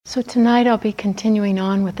So tonight I'll be continuing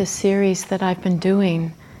on with a series that I've been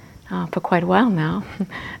doing for quite a while now,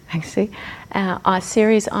 actually, a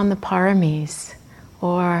series on the Paramis,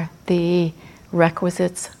 or the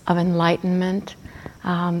requisites of enlightenment.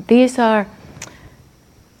 These are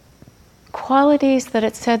qualities that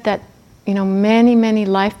it said that, many, many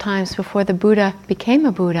lifetimes before the Buddha became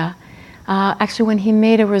a Buddha, actually when he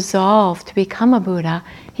made a resolve to become a Buddha,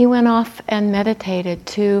 he went off and meditated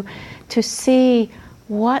to see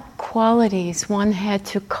what qualities one had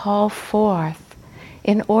to call forth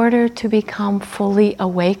in order to become fully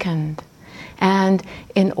awakened and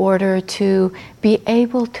in order to be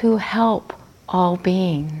able to help all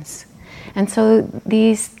beings. And so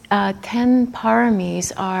these 10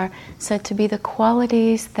 paramis are said to be the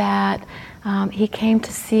qualities that he came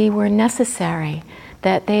to see were necessary,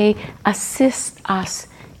 that they assist us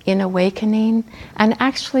in awakening and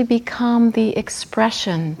actually become the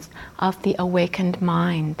expressions of the awakened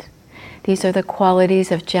mind. These are the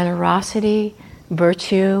qualities of generosity,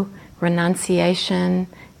 virtue, renunciation,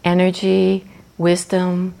 energy,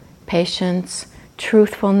 wisdom, patience,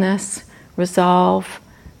 truthfulness, resolve,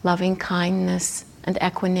 loving kindness, and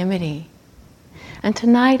equanimity. And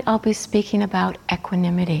tonight I'll be speaking about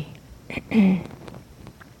equanimity.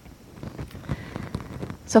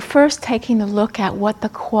 So first, taking a look at what the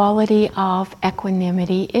quality of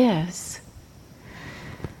equanimity is.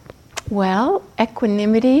 Well,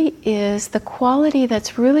 equanimity is the quality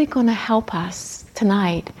that's really going to help us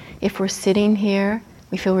tonight. If we're sitting here,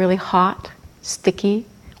 we feel really hot, sticky,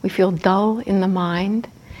 we feel dull in the mind.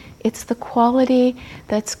 It's the quality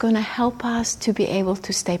that's going to help us to be able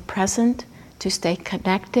to stay present, to stay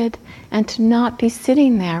connected, and to not be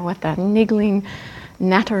sitting there with that niggling,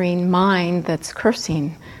 nattering mind that's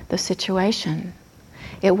cursing the situation.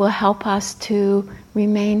 It will help us to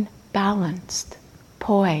remain balanced,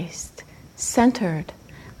 poised, centered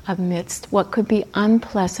amidst what could be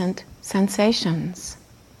unpleasant sensations.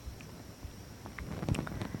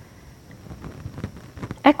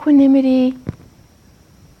 Equanimity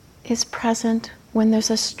is present when there's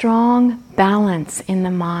a strong balance in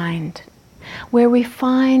the mind, where we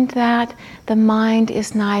find that the mind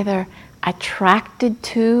is neither attracted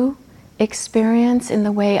to experience in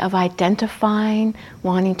the way of identifying,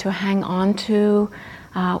 wanting to hang on to,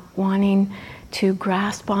 wanting to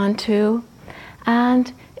grasp onto.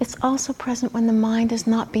 And it's also present when the mind is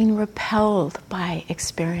not being repelled by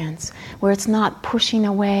experience, where it's not pushing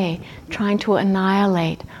away, trying to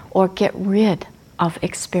annihilate or get rid of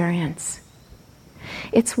experience.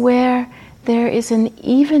 It's where there is an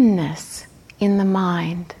evenness in the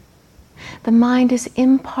mind. The mind is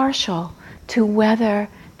impartial to whether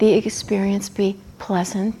the experience be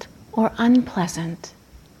pleasant or unpleasant.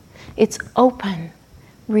 It's open,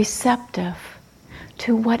 receptive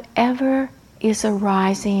to whatever is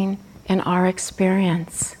arising in our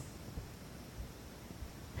experience.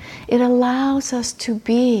 It allows us to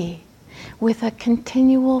be with a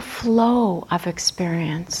continual flow of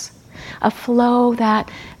experience, a flow that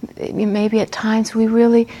maybe at times we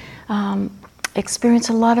really experience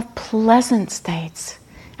a lot of pleasant states,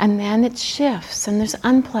 and then it shifts and there's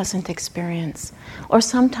unpleasant experience. Or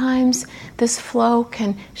sometimes this flow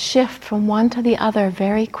can shift from one to the other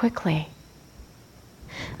very quickly.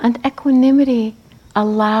 And equanimity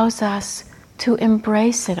allows us to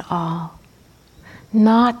embrace it all,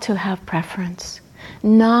 not to have preference,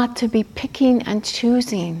 not to be picking and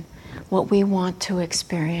choosing what we want to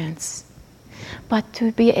experience, but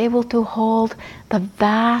to be able to hold the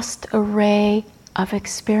vast array of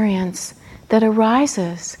experience that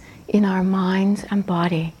arises in our minds and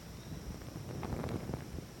body.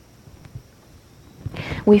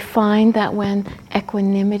 We find that when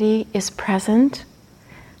equanimity is present,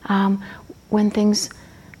 when things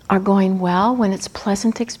are going well, when it's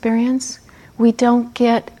pleasant experience, we don't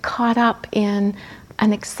get caught up in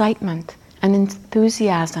an excitement, an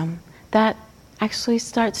enthusiasm that actually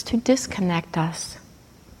starts to disconnect us.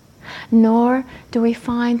 Nor do we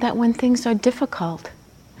find that when things are difficult,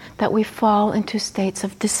 that we fall into states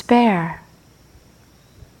of despair.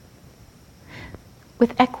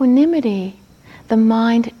 With equanimity, the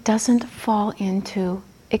mind doesn't fall into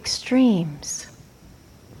extremes.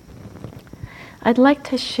 I'd like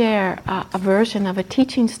to share a version of a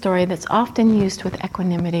teaching story that's often used with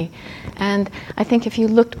equanimity. And I think if you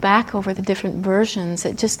looked back over the different versions,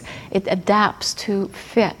 it adapts to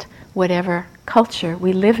fit whatever culture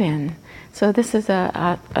we live in. So this is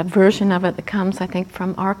a version of it that comes, I think,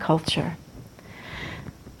 from our culture.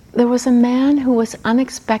 There was a man who was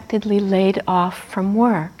unexpectedly laid off from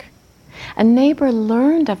work. A neighbor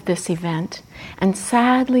learned of this event and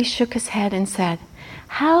sadly shook his head and said,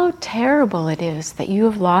 how terrible it is that you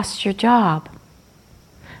have lost your job."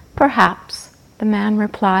 "Perhaps," the man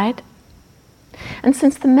replied. And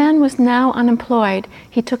since the man was now unemployed,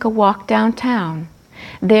 he took a walk downtown.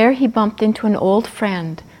 There he bumped into an old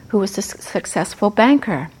friend who was a successful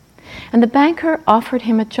banker. And the banker offered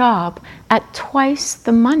him a job at twice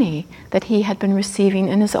the money that he had been receiving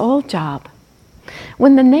in his old job.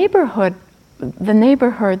 When the neighbor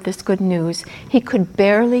heard this good news, he could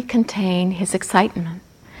barely contain his excitement.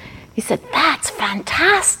 He said, "That's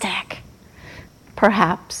fantastic!"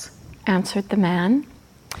 "Perhaps," answered the man.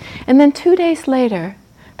 And then 2 days later,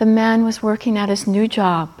 the man was working at his new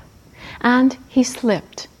job, and he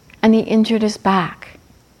slipped and he injured his back.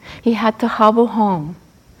 He had to hobble home.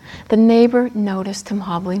 The neighbor noticed him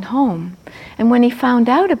hobbling home, and when he found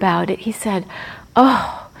out about it, he said,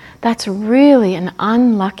 "Oh, that's really an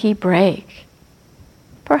unlucky break."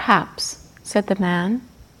 "Perhaps," said the man.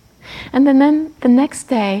 And then the next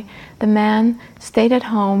day, the man stayed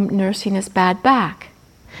at home nursing his bad back.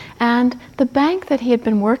 And the bank that he had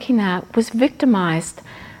been working at was victimized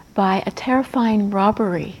by a terrifying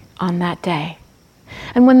robbery on that day.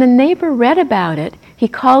 And when the neighbor read about it, he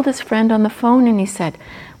called his friend on the phone and he said,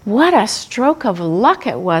 "What a stroke of luck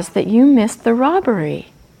it was that you missed the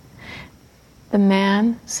robbery." The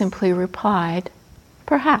man simply replied,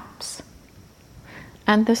 "Perhaps."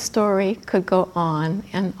 And the story could go on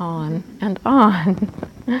and on and on.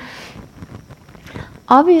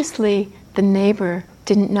 Obviously, the neighbor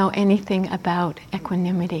didn't know anything about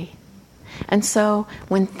equanimity. And so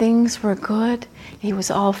when things were good, he was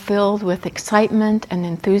all filled with excitement and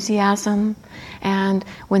enthusiasm. And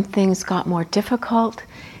when things got more difficult,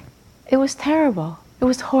 it was terrible. It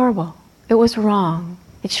was horrible. It was wrong.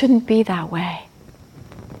 It shouldn't be that way.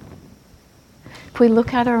 If we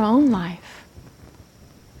look at our own life,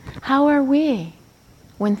 how are we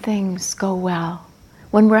when things go well?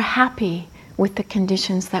 When we're happy with the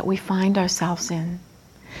conditions that we find ourselves in?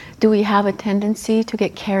 Do we have a tendency to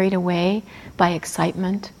get carried away by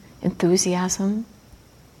excitement, enthusiasm?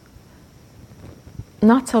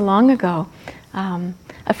 Not so long ago,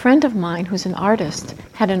 a friend of mine who's an artist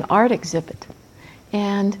had an art exhibit.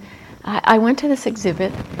 And I went to this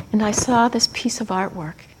exhibit and I saw this piece of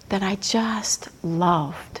artwork that I just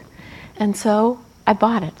loved. And so I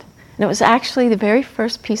bought it. And it was actually the very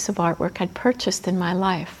first piece of artwork I'd purchased in my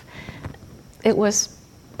life. It was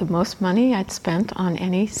the most money I'd spent on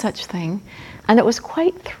any such thing, and it was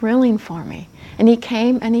quite thrilling for me. And he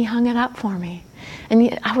came and he hung it up for me.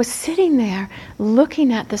 And I was sitting there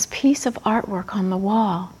looking at this piece of artwork on the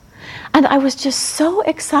wall, and I was just so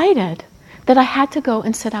excited that I had to go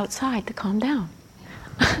and sit outside to calm down.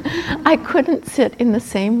 I couldn't sit in the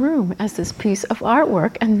same room as this piece of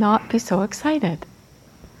artwork and not be so excited.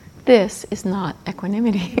 This is not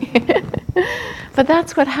equanimity. But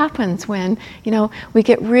that's what happens when, we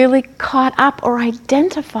get really caught up or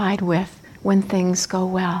identified with when things go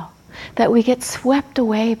well, that we get swept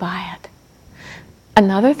away by it.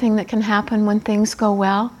 Another thing that can happen when things go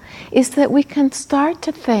well is that we can start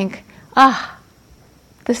to think,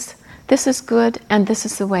 this is good and this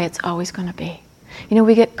is the way it's always going to be.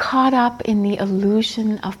 We get caught up in the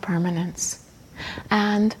illusion of permanence.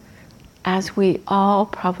 And as we all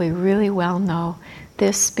probably really well know,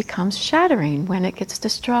 this becomes shattering when it gets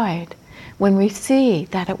destroyed, when we see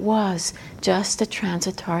that it was just a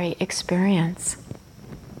transitory experience.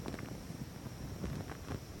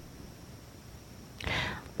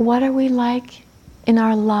 What are we like in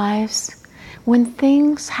our lives when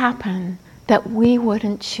things happen that we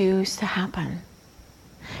wouldn't choose to happen?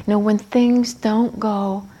 When things don't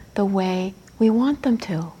go the way we want them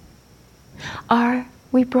to? Are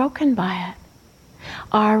we broken by it?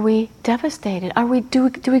 Are we devastated? Do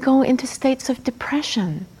we go into states of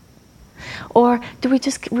depression? Or do we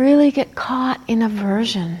just really get caught in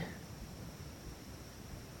aversion?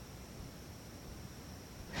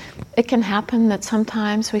 It can happen that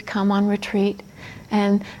sometimes we come on retreat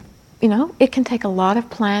and, it can take a lot of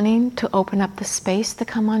planning to open up the space to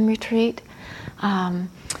come on retreat.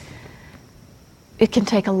 It can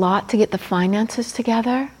take a lot to get the finances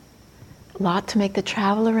together, a lot to make the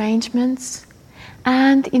travel arrangements.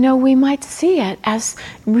 And, we might see it as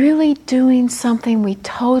really doing something we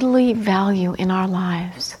totally value in our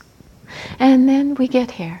lives. And then we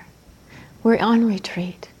get here. We're on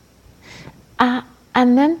retreat.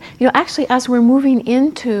 And then, actually, as we're moving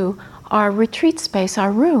into our retreat space,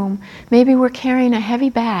 our room, maybe we're carrying a heavy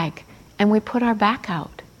bag and we put our back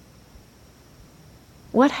out.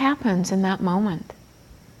 What happens in that moment?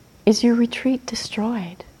 Is your retreat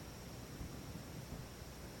destroyed?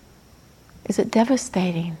 Is it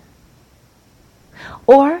devastating?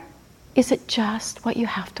 Or is it just what you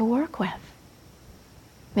have to work with?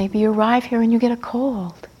 Maybe you arrive here and you get a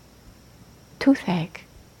cold, toothache,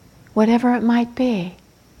 whatever it might be.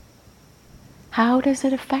 How does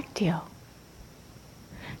it affect you?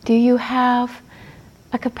 Do you have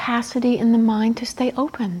a capacity in the mind to stay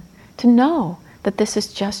open, to know that this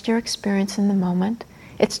is just your experience in the moment,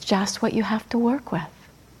 it's just what you have to work with?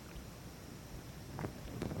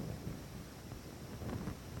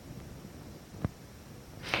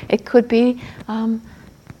 It could be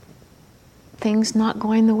things not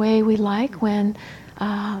going the way we like when,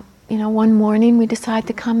 one morning we decide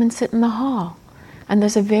to come and sit in the hall. And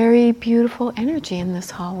there's a very beautiful energy in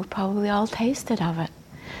this hall. We've probably all tasted of it.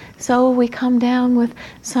 So we come down with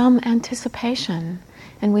some anticipation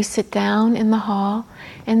and we sit down in the hall,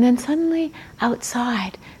 and then suddenly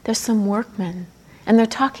outside there's some workmen and they're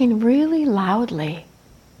talking really loudly.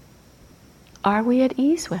 Are we at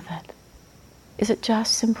ease with it? Is it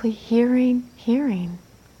just simply hearing?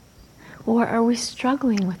 Or are we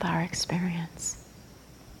struggling with our experience?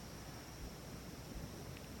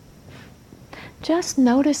 Just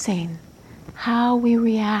noticing how we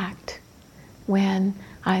react when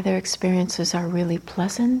either experiences are really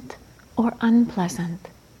pleasant or unpleasant.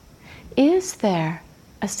 Is there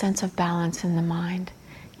a sense of balance in the mind?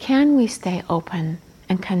 Can we stay open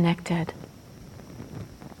and connected?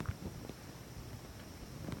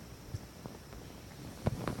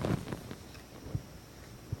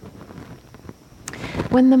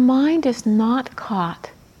 When the mind is not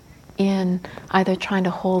caught in either trying to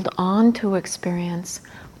hold on to experience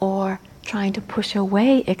or trying to push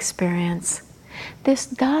away experience, this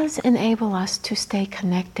does enable us to stay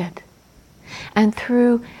connected. And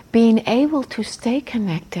through being able to stay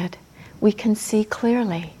connected, we can see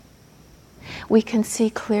clearly. We can see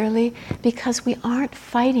clearly because we aren't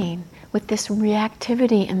fighting with this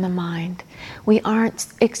reactivity in the mind. We aren't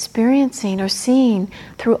experiencing or seeing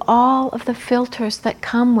through all of the filters that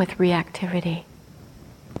come with reactivity.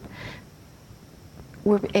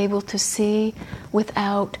 We're able to see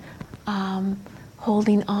without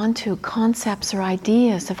holding on to concepts or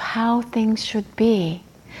ideas of how things should be,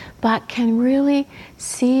 but can really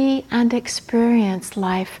see and experience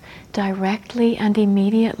life directly and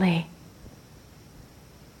immediately.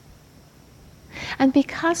 And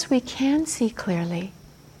because we can see clearly,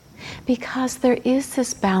 because there is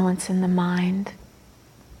this balance in the mind,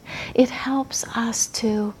 it helps us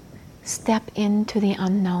to step into the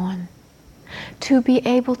unknown, to be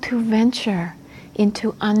able to venture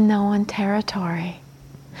into unknown territory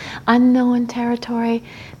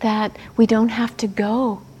that we don't have to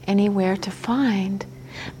go anywhere to find,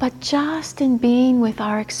 but just in being with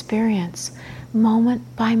our experience, moment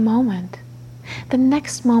by moment. The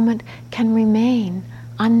next moment can remain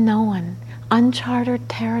unknown, uncharted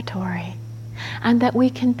territory, and that we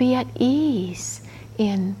can be at ease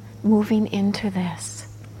in moving into this.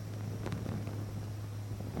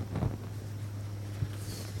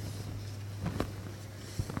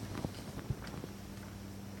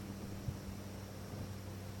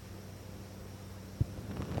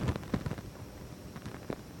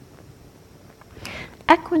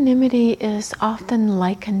 Equanimity is often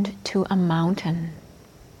likened to a mountain.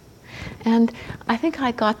 And I think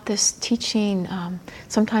I got this teaching,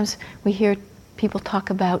 sometimes we hear people talk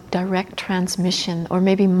about direct transmission or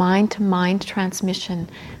maybe mind-to-mind transmission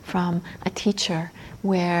from a teacher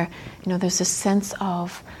where there's a sense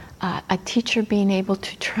of a teacher being able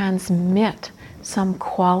to transmit some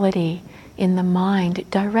quality in the mind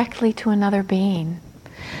directly to another being.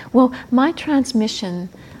 Well, my transmission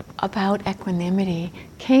about equanimity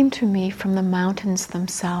came to me from the mountains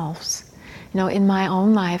themselves. In my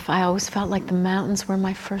own life, I always felt like the mountains were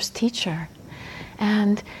my first teacher.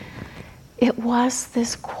 And it was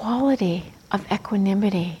this quality of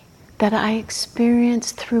equanimity that I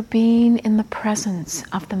experienced through being in the presence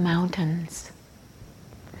of the mountains.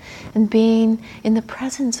 And being in the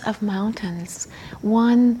presence of mountains,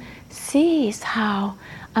 one sees how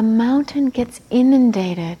a mountain gets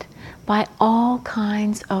inundated by all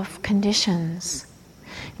kinds of conditions.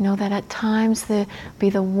 That at times there be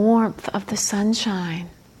the warmth of the sunshine.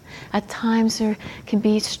 At times there can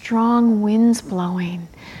be strong winds blowing.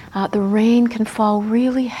 The rain can fall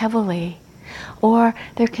really heavily. Or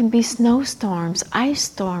there can be snowstorms, ice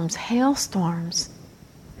storms, hailstorms.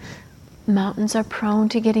 Mountains are prone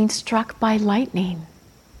to getting struck by lightning.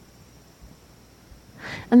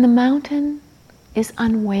 And the mountain is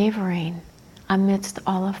unwavering amidst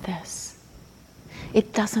all of this.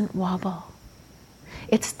 It doesn't wobble.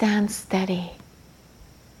 It stands steady.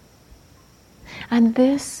 And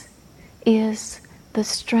this is the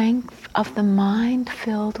strength of the mind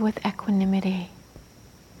filled with equanimity.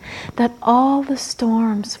 that all the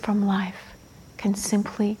storms from life can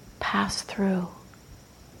simply pass through.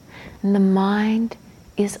 And the mind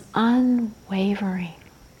is unwavering,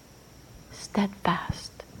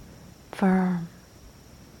 steadfast, firm,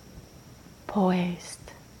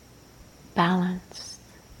 poised, balanced.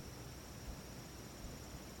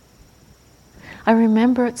 I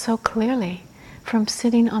remember it so clearly from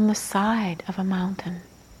sitting on the side of a mountain,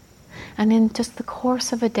 and in just the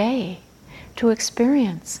course of a day to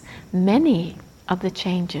experience many of the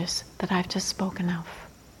changes that I've just spoken of.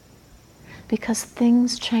 Because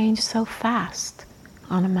things change so fast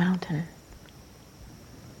on a mountain.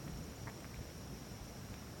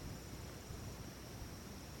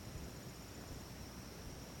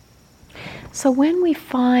 So when we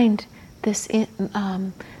find this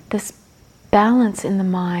balance in the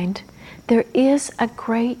mind, there is a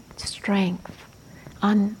great strength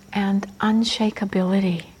and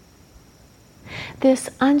unshakability. This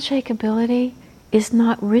unshakability is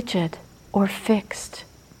not rigid or fixed.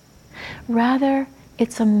 Rather,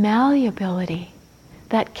 it's a malleability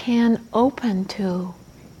that can open to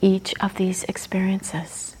each of these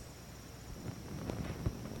experiences.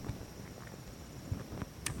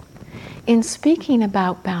 In speaking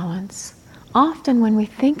about balance, often when we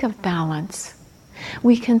think of balance,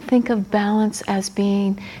 we can think of balance as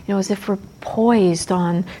being, as if we're poised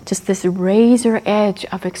on just this razor edge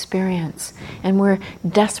of experience, and we're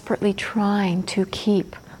desperately trying to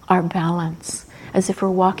keep our balance, as if we're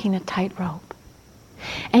walking a tightrope.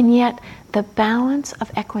 And yet, the balance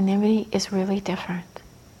of equanimity is really different.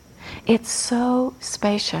 It's so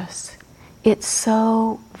spacious. It's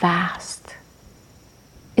so vast.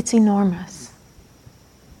 It's enormous.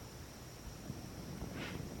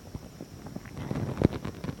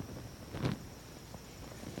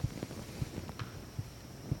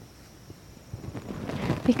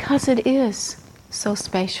 Because it is so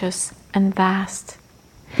spacious and vast,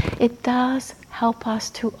 it does help us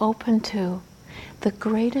to open to the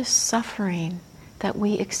greatest suffering that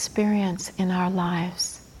we experience in our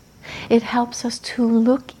lives. It helps us to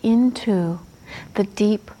look into the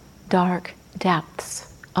deep, dark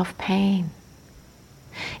depths of pain.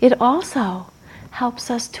 It also helps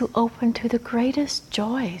us to open to the greatest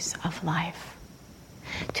joys of life,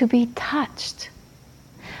 to be touched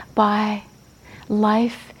by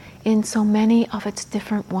life in so many of its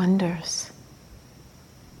different wonders.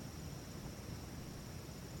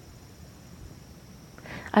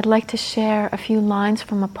 I'd like to share a few lines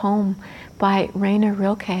from a poem by Rainer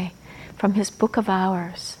Rilke from his Book of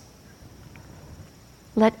Hours.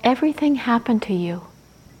 Let everything happen to you,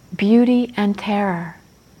 beauty and terror.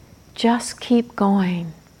 Just keep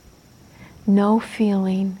going. No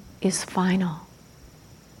feeling is final.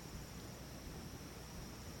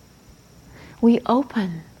 We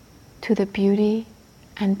open to the beauty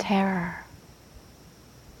and terror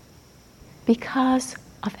because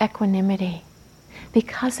of equanimity,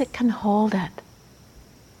 because it can hold it.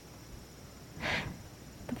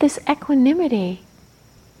 But this equanimity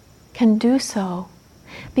can do so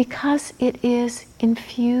because it is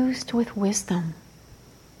infused with wisdom,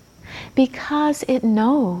 because it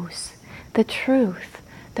knows the truth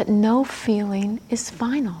that no feeling is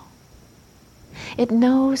final. It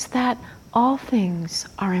knows that all things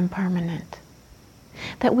are impermanent,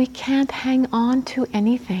 that we can't hang on to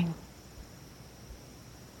anything.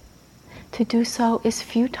 To do so is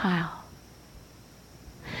futile.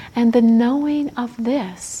 And the knowing of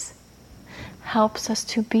this helps us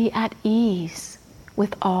to be at ease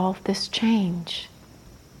with all this change.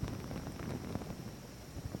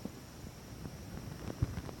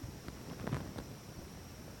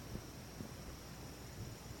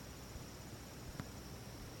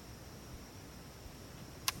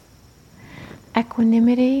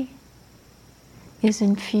 Equanimity is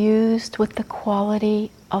infused with the quality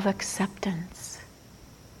of acceptance,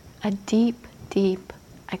 a deep, deep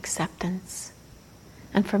acceptance,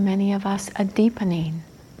 and for many of us, a deepening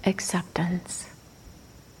acceptance.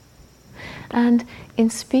 And in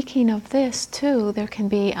speaking of this too, there can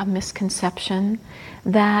be a misconception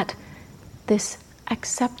that this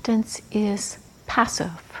acceptance is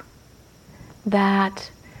passive,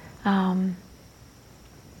 that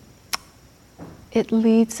it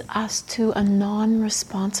leads us to a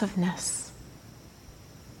non-responsiveness.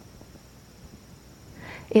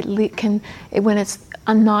 When it's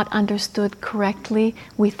not understood correctly,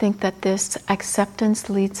 we think that this acceptance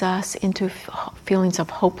leads us into feelings of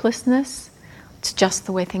hopelessness. It's just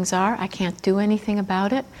the way things are. I can't do anything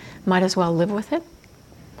about it. Might as well live with it.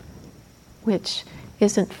 Which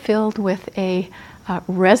isn't filled with a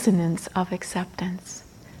resonance of acceptance.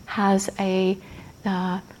 Has a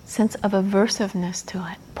sense of aversiveness to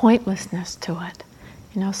it, pointlessness to it.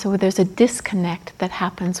 So there's a disconnect that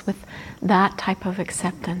happens with that type of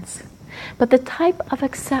acceptance. But the type of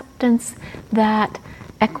acceptance that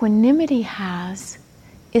equanimity has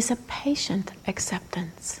is a patient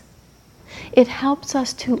acceptance. It helps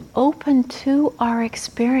us to open to our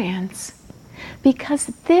experience because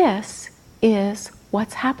this is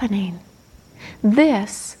what's happening.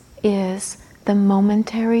 This is the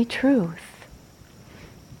momentary truth.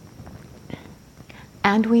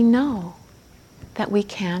 And we know that we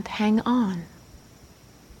can't hang on.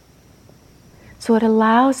 So it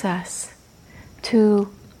allows us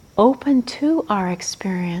to open to our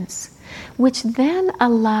experience, which then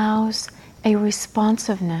allows a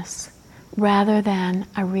responsiveness rather than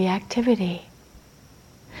a reactivity.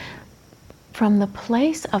 From the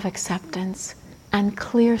place of acceptance and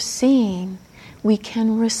clear seeing, we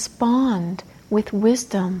can respond with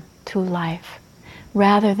wisdom to life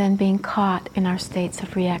rather than being caught in our states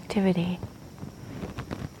of reactivity.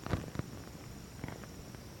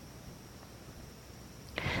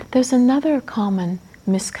 There's another common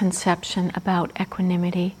misconception about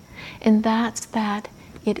equanimity, and that's that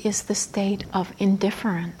it is the state of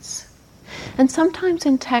indifference. And sometimes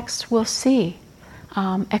in texts we'll see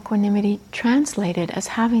equanimity translated as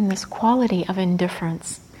having this quality of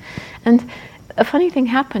indifference. And a funny thing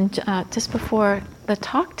happened just before the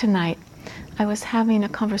talk tonight. I was having a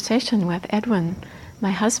conversation with Edwin,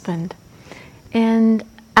 my husband, and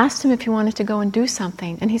asked him if he wanted to go and do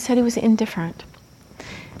something, and he said he was indifferent.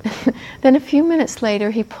 Then a few minutes later,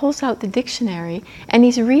 he pulls out the dictionary, and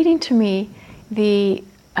he's reading to me the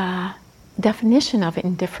definition of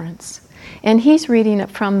indifference. And he's reading it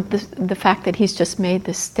from the fact that he's just made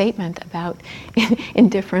this statement about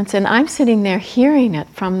indifference, and I'm sitting there hearing it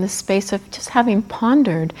from the space of just having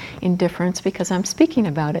pondered indifference because I'm speaking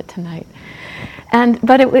about it tonight.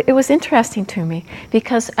 But it was interesting to me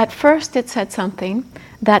because at first it said something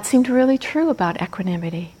that seemed really true about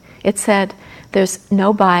equanimity. It said there's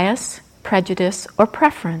no bias, prejudice, or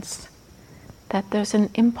preference, that there's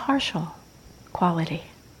an impartial quality.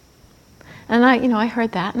 And I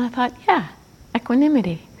heard that and I thought, yeah,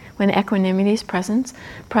 equanimity. When equanimity is present,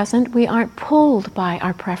 we aren't pulled by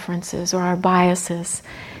our preferences or our biases,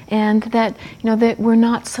 and that that we're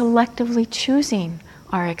not selectively choosing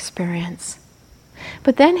our experience.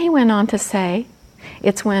 But then he went on to say,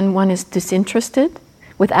 it's when one is disinterested,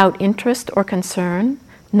 without interest or concern,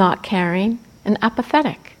 not caring, and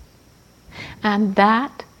apathetic. And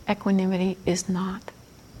that equanimity is not.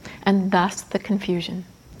 And thus the confusion.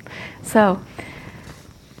 So,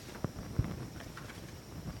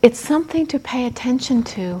 it's something to pay attention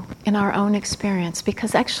to in our own experience,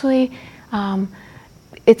 because actually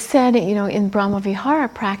it's said, in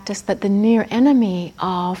Brahmavihara practice that the near enemy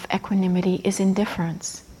of equanimity is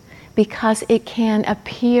indifference, because it can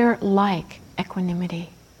appear like equanimity.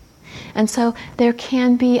 And so there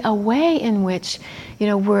can be a way in which,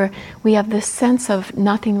 we have this sense of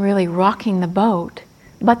nothing really rocking the boat,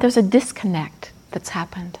 but there's a disconnect that's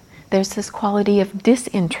happened. There's this quality of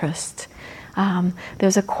disinterest.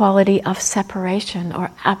 There's a quality of separation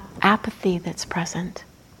or apathy that's present,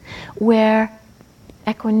 where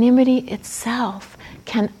equanimity itself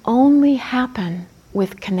can only happen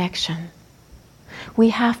with connection. We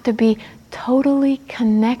have to be totally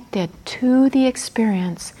connected to the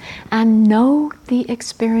experience and know the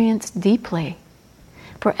experience deeply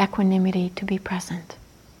for equanimity to be present.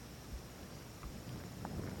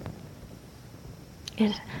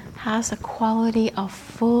 It has a quality of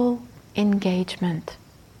full engagement.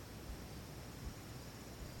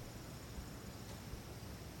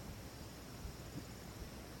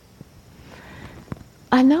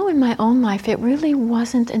 I know in my own life it really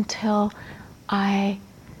wasn't until I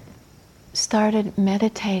started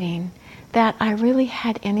meditating that I really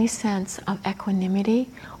had any sense of equanimity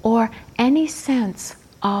or any sense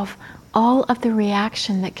of all of the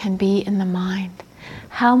reaction that can be in the mind,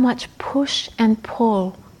 how much push and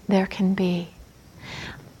pull there can be.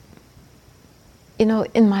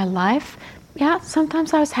 In my life,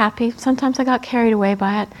 sometimes I was happy, sometimes I got carried away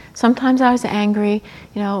by it, sometimes I was angry,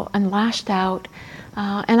 and lashed out.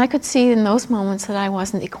 And I could see in those moments that I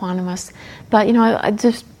wasn't equanimous. But, I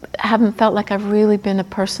just haven't felt like I've really been a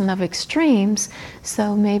person of extremes,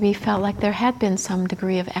 so maybe felt like there had been some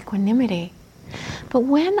degree of equanimity. But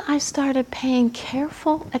when I started paying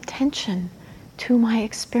careful attention to my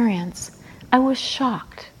experience, I was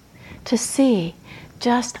shocked to see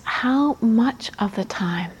just how much of the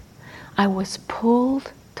time I was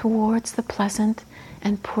pulled towards the pleasant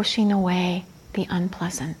and pushing away the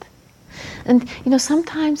unpleasant. And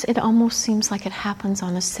sometimes it almost seems like it happens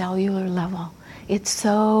on a cellular level. It's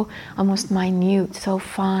so almost minute, so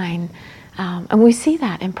fine. And we see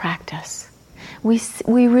that in practice.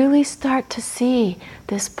 We really start to see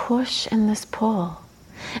this push and this pull.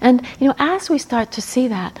 And, as we start to see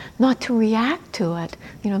that, not to react to it,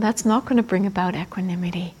 that's not going to bring about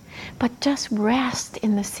equanimity, but just rest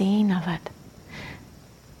in the seeing of it.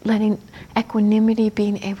 Letting equanimity,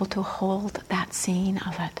 being able to hold that seeing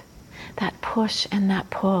of it, that push and that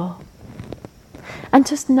pull. And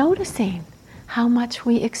just noticing how much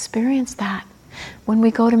we experience that when we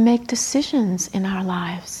go to make decisions in our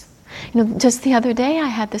lives. Just the other day I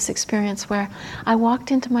had this experience where I walked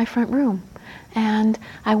into my front room and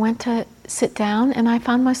I went to sit down and I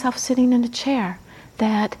found myself sitting in a chair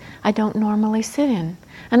that I don't normally sit in.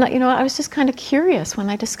 And I was just kind of curious when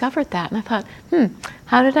I discovered that, and I thought,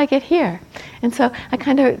 how did I get here? And so I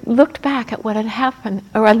kind of looked back at what had happened,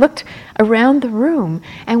 or I looked around the room,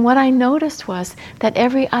 and what I noticed was that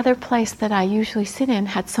every other place that I usually sit in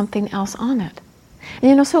had something else on it.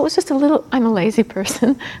 And so it was just I'm a lazy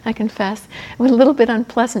person, I confess. It was a little bit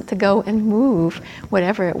unpleasant to go and move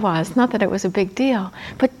whatever it was. Not that it was a big deal,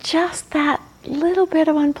 but just that little bit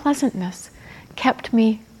of unpleasantness kept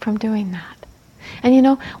me from doing that.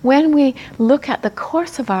 And when we look at the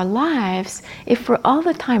course of our lives, if we're all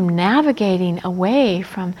the time navigating away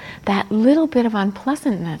from that little bit of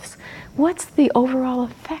unpleasantness, what's the overall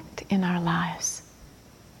effect in our lives?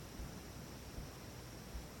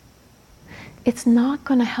 It's not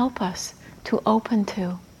going to help us to open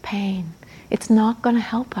to pain. It's not going to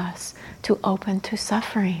help us to open to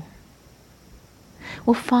suffering.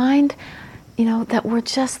 We'll find, that we're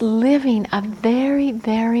just living a very,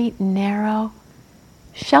 very narrow,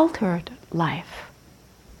 sheltered life.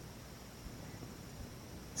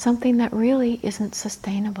 Something that really isn't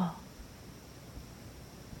sustainable.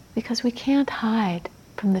 Because we can't hide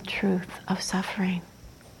from the truth of suffering.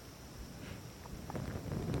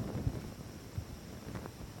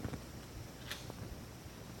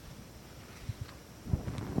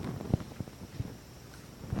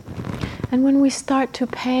 And when we start to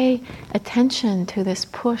pay attention to this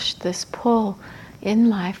push, this pull in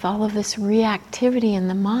life, all of this reactivity in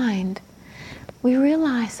the mind, we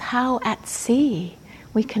realize how at sea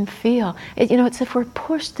we can feel. It's if we're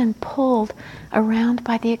pushed and pulled around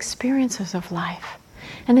by the experiences of life.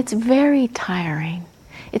 And it's very tiring.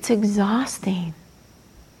 It's exhausting.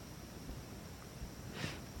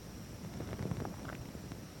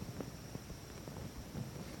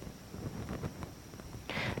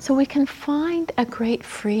 So we can find a great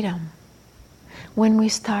freedom when we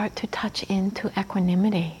start to touch into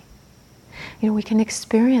equanimity. We can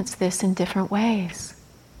experience this in different ways.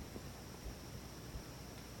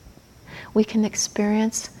 We can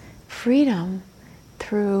experience freedom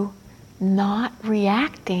through not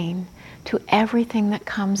reacting to everything that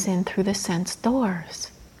comes in through the sense doors.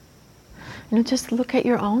 Just look at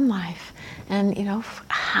your own life and,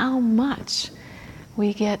 how much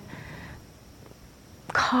we get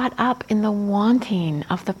caught up in the wanting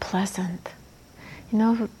of the pleasant.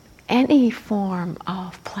 Any form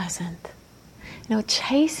of pleasant.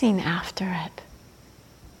 Chasing after it.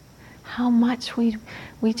 How much we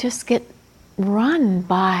just get run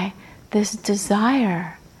by this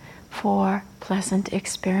desire for pleasant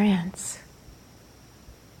experience.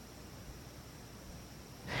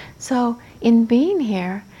 So in being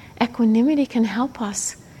here, equanimity can help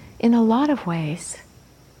us in a lot of ways.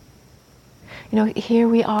 Here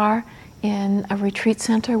we are in a retreat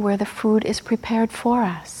center where the food is prepared for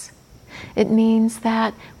us. It means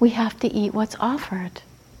that we have to eat what's offered.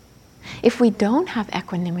 If we don't have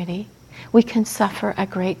equanimity, we can suffer a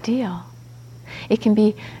great deal. It can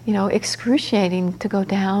be, excruciating to go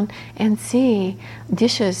down and see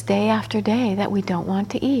dishes day after day that we don't want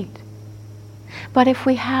to eat. But if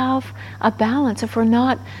we have a balance, if we're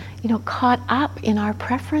not, caught up in our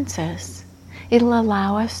preferences, it'll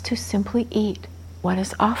allow us to simply eat what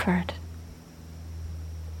is offered.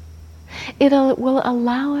 It will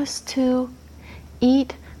allow us to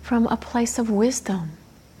eat from a place of wisdom,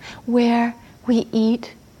 where we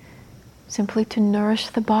eat simply to nourish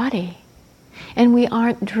the body, and we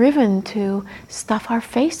aren't driven to stuff our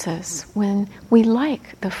faces when we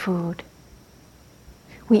like the food.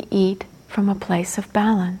 We eat from a place of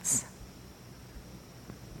balance.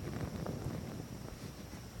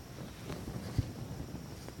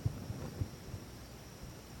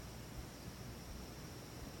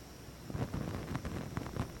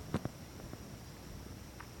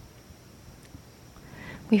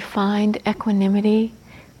 We find equanimity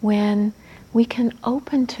when we can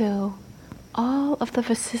open to all of the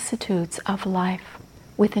vicissitudes of life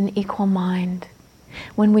with an equal mind,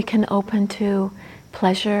 when we can open to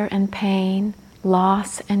pleasure and pain,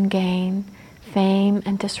 loss and gain, fame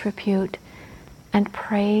and disrepute, and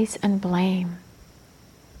praise and blame.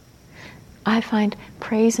 I find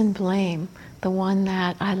praise and blame the one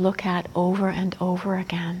that I look at over and over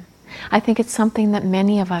again. I think it's something that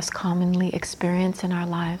many of us commonly experience in our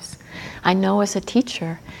lives. I know as a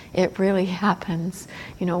teacher, it really happens.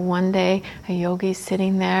 One day a yogi's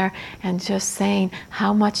sitting there and just saying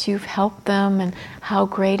how much you've helped them and how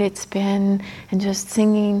great it's been, and just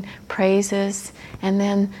singing praises. And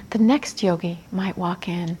then the next yogi might walk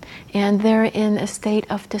in and they're in a state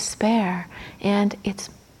of despair, and it's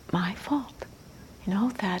my fault.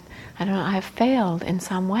 That I have failed in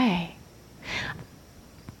some way.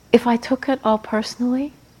 If I took it all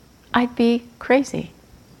personally, I'd be crazy.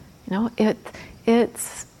 It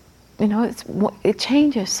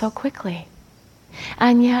changes so quickly.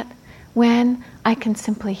 And yet, when I can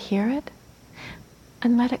simply hear it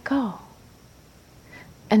and let it go,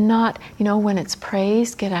 and not, when it's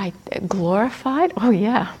praised, get I glorified? Oh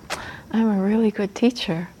yeah, I'm a really good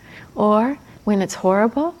teacher. Or when it's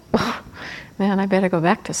horrible, man, I better go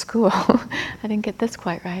back to school. I didn't get this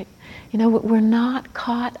quite right. We're not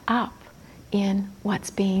caught up in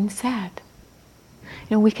what's being said.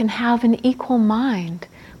 We can have an equal mind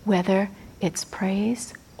whether it's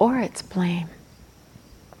praise or it's blame.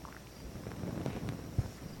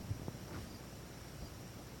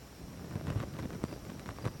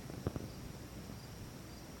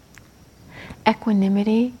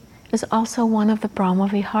 Equanimity is also one of the Brahma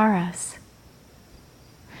Viharas.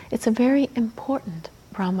 It's a very important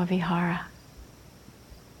Brahma Vihara.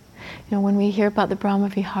 When we hear about the Brahma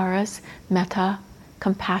Viharas, metta,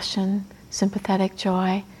 compassion, sympathetic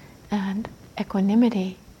joy, and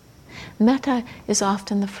equanimity, metta is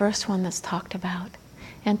often the first one that's talked about,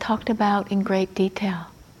 and talked about in great detail.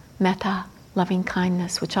 Metta, loving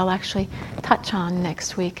kindness, which I'll actually touch on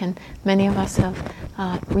next week, and many of us have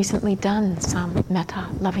recently done some metta,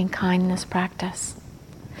 loving kindness practice.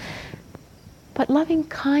 But loving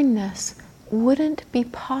kindness wouldn't be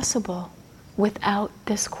possible without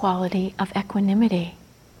this quality of equanimity.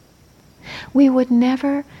 We would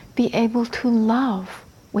never be able to love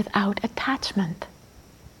without attachment.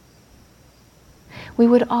 We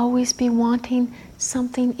would always be wanting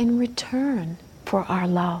something in return for our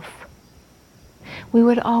love. We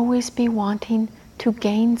would always be wanting to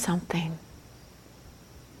gain something.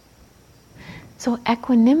 So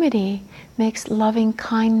equanimity makes loving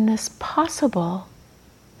kindness possible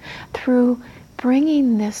through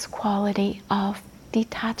bringing this quality of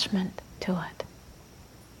detachment to it,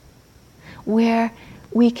 where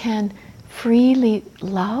we can freely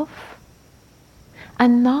love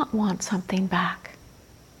and not want something back,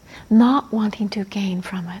 not wanting to gain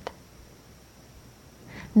from it,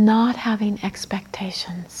 not having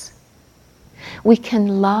expectations. We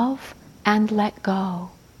can love and let go.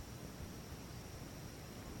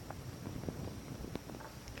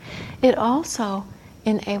 It also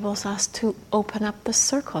enables us to open up the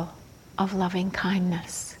circle of loving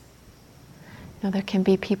kindness. There can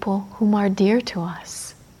be people whom are dear to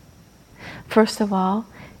us. First of all,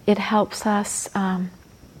 it helps us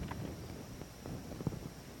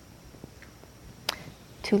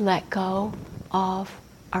to let go of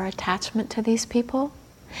our attachment to these people.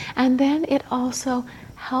 And then it also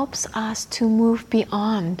helps us to move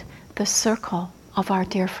beyond the circle of our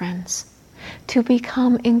dear friends, to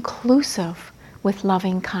become inclusive with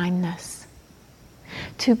loving kindness,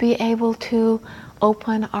 to be able to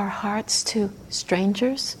open our hearts to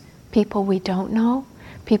strangers, people we don't know,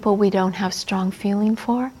 people we don't have strong feeling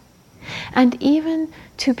for, and even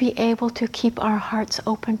to be able to keep our hearts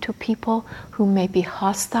open to people who may be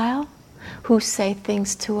hostile, who say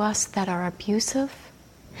things to us that are abusive,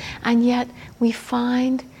 and yet we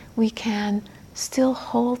find we can still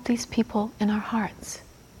hold these people in our hearts.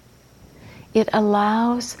 It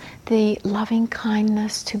allows the loving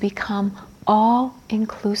kindness to become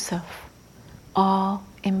all-inclusive,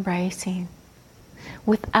 all-embracing,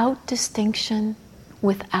 without distinction,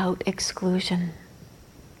 without exclusion.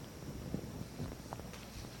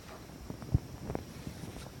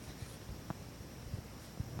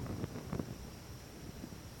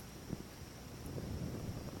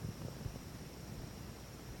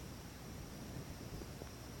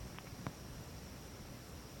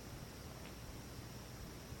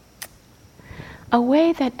 A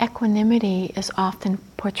way that equanimity is often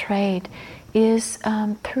portrayed is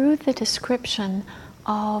through the description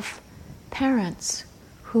of parents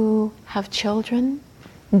who have children,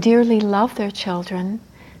 dearly love their children,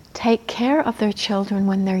 take care of their children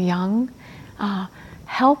when they're young,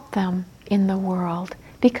 help them in the world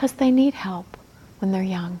because they need help, when they're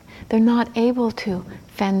young. They're not able to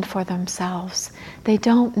fend for themselves. They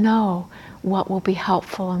don't know what will be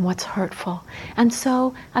helpful and what's hurtful. And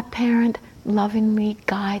so a parent lovingly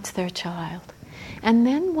guides their child. And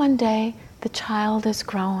then one day the child is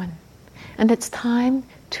grown and it's time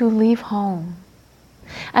to leave home.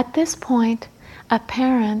 At this point, a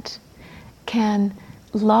parent can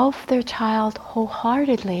love their child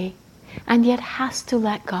wholeheartedly and yet has to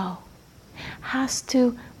let go. Has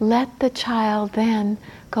to let the child then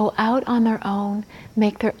go out on their own,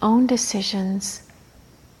 make their own decisions,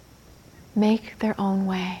 make their own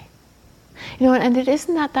way. And it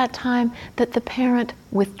isn't at that time that the parent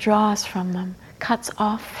withdraws from them, cuts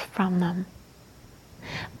off from them,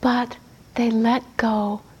 but they let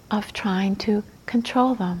go of trying to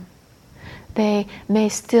control them. They may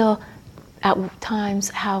still at times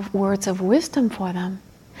have words of wisdom for them,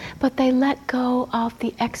 but they let go of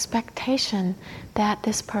the expectation that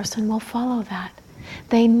this person will follow that.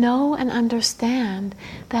 They know and understand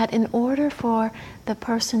that in order for the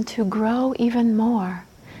person to grow even more,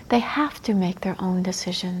 they have to make their own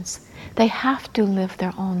decisions. They have to live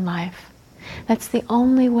their own life. That's the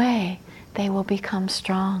only way they will become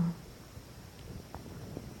strong.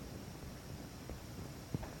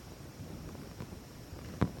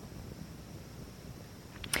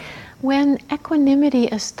 When equanimity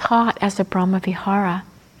is taught as a Brahmavihara,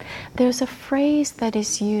 there's a phrase that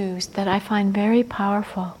is used that I find very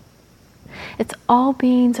powerful. It's all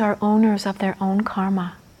beings are owners of their own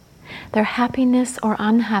karma. Their happiness or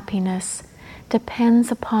unhappiness depends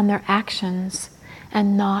upon their actions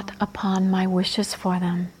and not upon my wishes for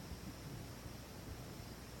them.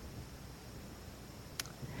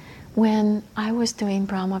 When I was doing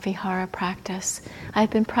Brahmavihara practice, I had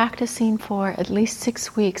been practicing for at least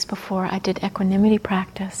 6 weeks before I did equanimity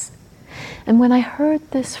practice. And when I heard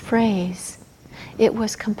this phrase, it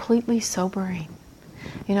was completely sobering.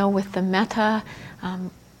 With the metta,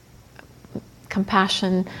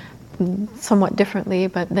 compassion, somewhat differently,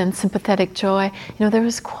 but then sympathetic joy, there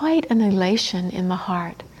was quite an elation in the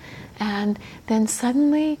heart. And then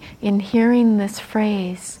suddenly, in hearing this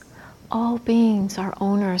phrase, all beings are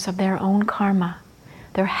owners of their own karma.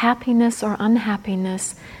 Their happiness or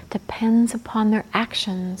unhappiness depends upon their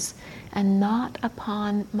actions and not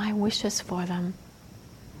upon my wishes for them.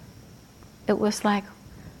 It was like,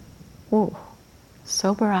 ooh,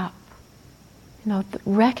 sober up.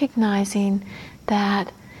 Recognizing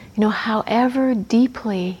that, however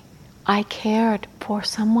deeply I cared for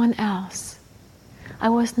someone else, I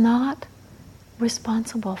was not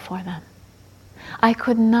responsible for them. I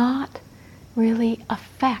could not really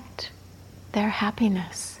affect their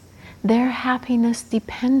happiness. Their happiness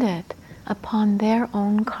depended upon their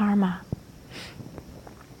own karma.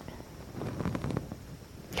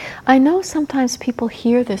 I know sometimes people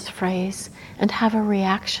hear this phrase and have a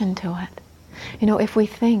reaction to it. If we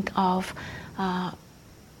think of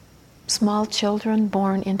small children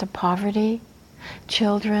born into poverty,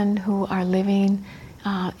 children who are living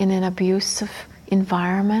in an abusive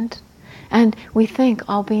environment, and we think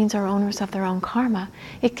all beings are owners of their own karma,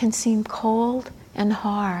 it can seem cold and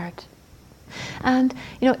hard. And,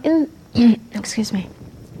 excuse me,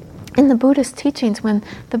 in the Buddhist teachings, when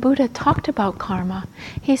the Buddha talked about karma,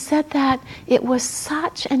 he said that it was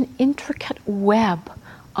such an intricate web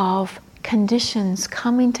of conditions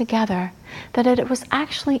coming together that it was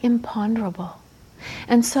actually imponderable.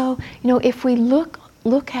 And so, if we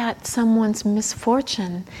look at someone's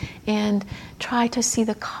misfortune and try to see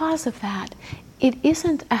the cause of that, it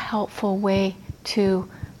isn't a helpful way to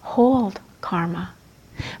hold karma.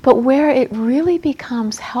 But where it really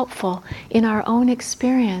becomes helpful in our own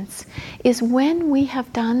experience is when we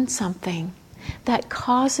have done something that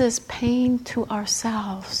causes pain to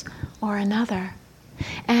ourselves or another,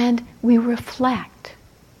 and we reflect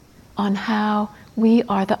on how we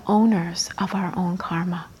are the owners of our own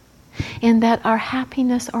karma, and that our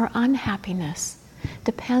happiness or unhappiness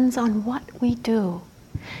depends on what we do.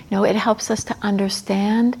 It helps us to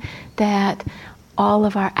understand that all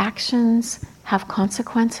of our actions have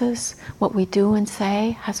consequences. What we do and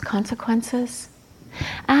say has consequences.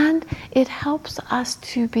 And it helps us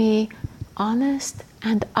to be honest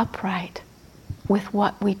and upright with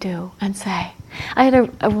what we do and say. I had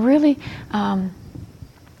a really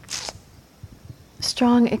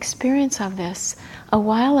strong experience of this a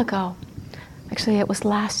while ago. Actually, it was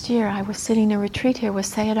last year. I was sitting in a retreat here with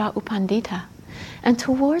Sayadaw U Pandita. And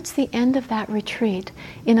towards the end of that retreat,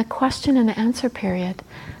 in a question and answer period,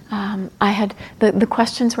 I had the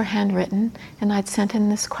questions were handwritten, and I'd sent in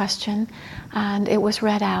this question, and it was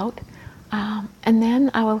read out And then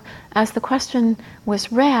as the question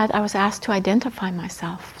was read, I was asked to identify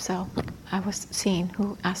myself. So I was seen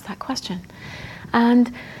who asked that question.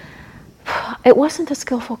 And it wasn't a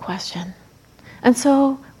skillful question. And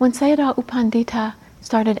so when Sayadaw U Pandita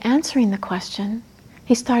started answering the question,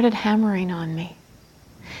 he started hammering on me.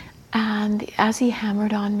 And as he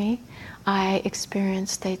hammered on me, I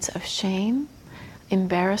experienced states of shame,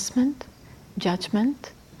 embarrassment,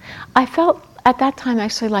 judgment. I felt at that time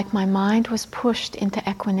actually like my mind was pushed into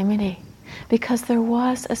equanimity because there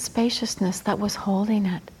was a spaciousness that was holding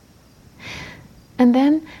it. And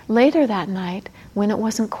then later that night, when it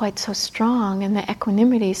wasn't quite so strong and the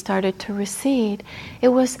equanimity started to recede, it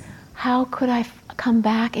was, how could I come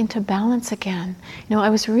back into balance again? You know,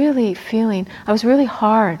 I was really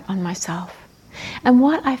hard on myself. And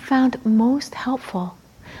what I found most helpful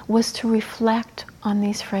was to reflect on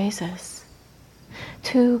these phrases,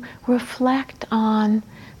 to reflect on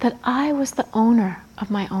that I was the owner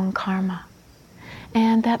of my own karma,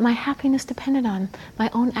 and that my happiness depended on my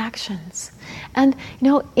own actions. And, you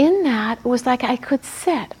know, in that, it was like I could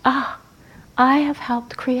sit, I have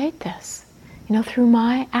helped create this, you know, through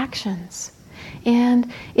my actions.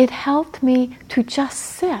 And it helped me to just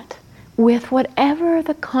sit with whatever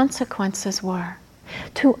the consequences were,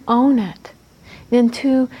 to own it, and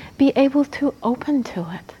to be able to open to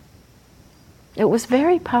it. It was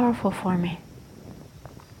very powerful for me.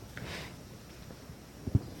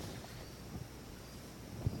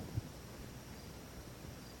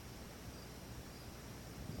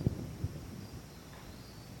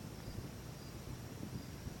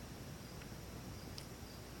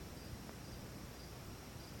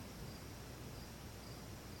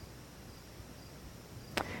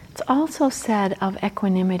 It's also said of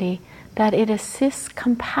equanimity that it assists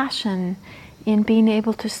compassion in being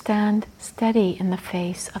able to stand steady in the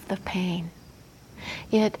face of the pain.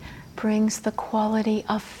 It brings the quality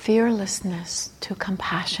of fearlessness to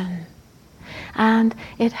compassion. And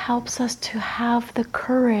it helps us to have the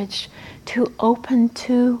courage to open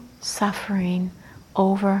to suffering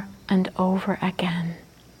over and over again.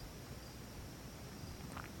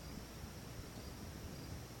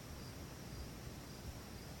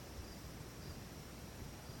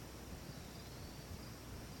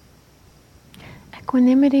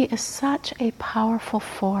 Equanimity is such a powerful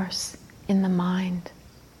force in the mind.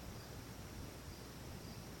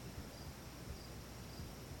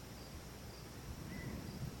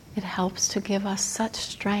 It helps to give us such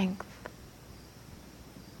strength.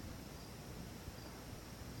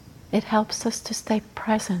 It helps us to stay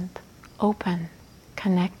present, open,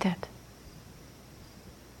 connected.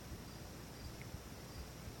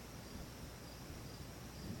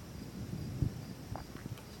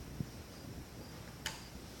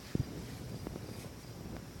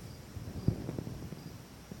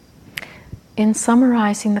 In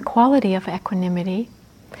summarizing the quality of equanimity,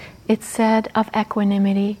 it's said of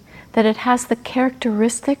equanimity that it has the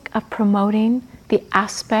characteristic of promoting the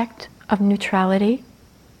aspect of neutrality.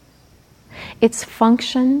 Its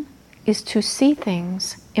function is to see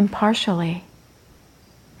things impartially.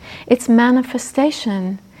 Its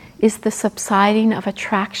manifestation is the subsiding of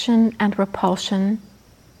attraction and repulsion,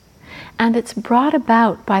 and it's brought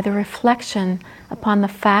about by the reflection upon the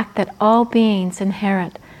fact that all beings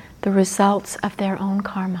inherit the results of their own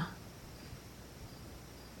karma.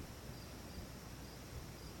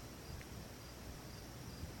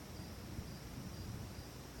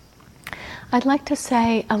 I'd like to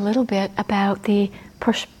say a little bit about the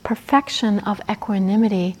perfection of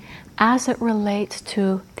equanimity as it relates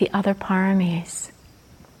to the other paramis.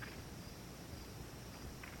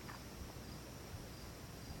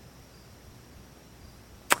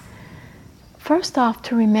 First off,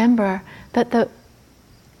 to remember that the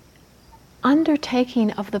undertaking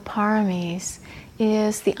of the paramis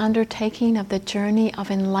is the undertaking of the journey of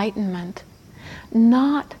enlightenment,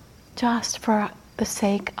 not just for the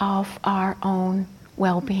sake of our own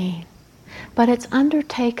well-being, but it's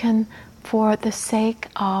undertaken for the sake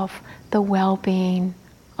of the well-being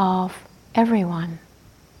of everyone.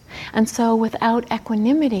 And so without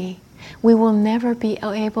equanimity, we will never be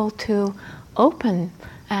able to open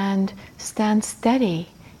and stand steady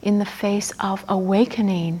in the face of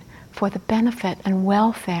awakening for the benefit and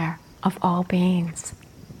welfare of all beings.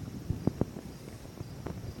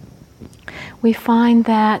 We find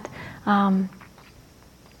that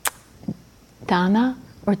dana,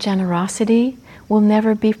 or generosity, will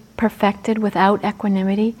never be perfected without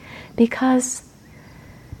equanimity because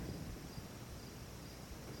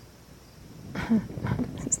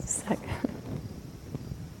just a second.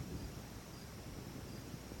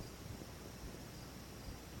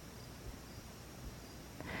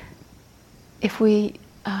 If we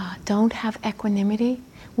don't have equanimity,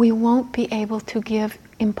 we won't be able to give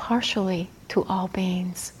impartially to all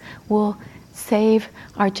beings. We'll save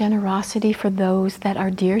our generosity for those that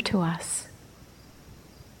are dear to us.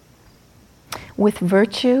 With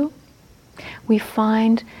virtue, we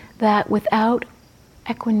find that without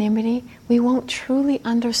equanimity, we won't truly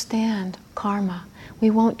understand karma. We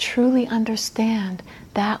won't truly understand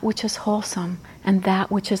that which is wholesome and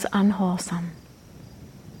that which is unwholesome.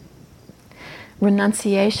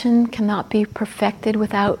 Renunciation cannot be perfected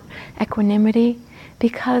without equanimity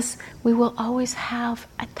because we will always have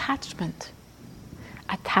attachment.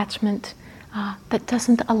 Attachment that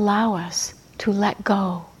doesn't allow us to let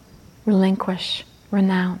go, relinquish,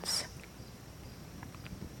 renounce.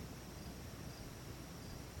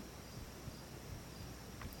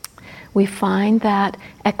 We find that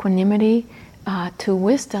equanimity to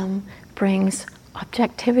wisdom brings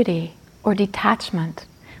objectivity or detachment,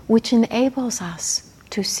 which enables us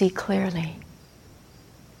to see clearly.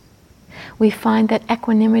 We find that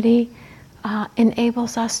equanimity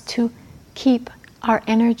enables us to keep our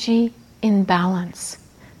energy in balance,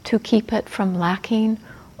 to keep it from lacking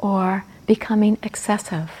or becoming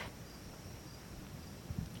excessive.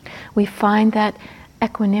 We find that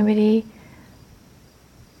equanimity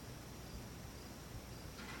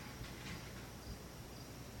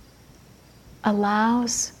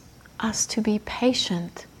allows us to be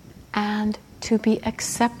patient and to be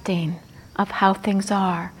accepting of how things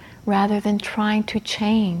are, rather than trying to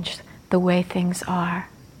change the way things are.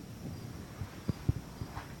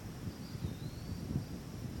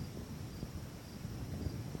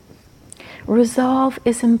 Resolve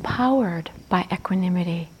is empowered by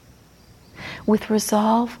equanimity. With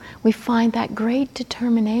resolve, we find that great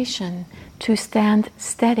determination to stand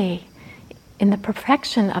steady in the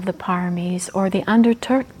perfection of the Paramis, or the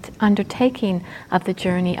undertaking of the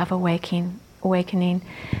journey of awakening.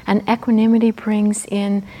 And equanimity brings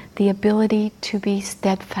in the ability to be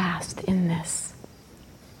steadfast in this.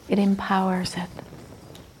 It empowers it.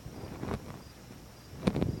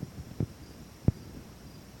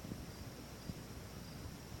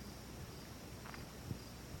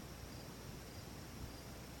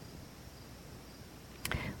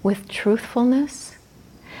 With truthfulness,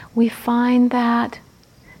 we find that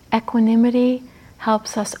equanimity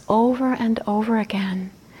helps us over and over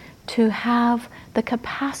again to have the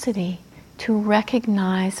capacity to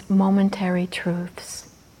recognize momentary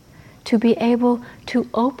truths, to be able to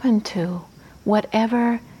open to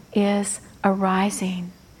whatever is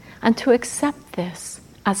arising, and to accept this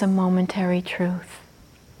as a momentary truth.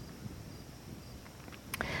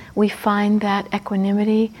 We find that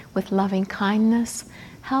equanimity with loving kindness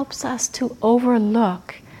helps us to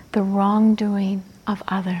overlook the wrongdoing of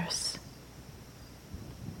others.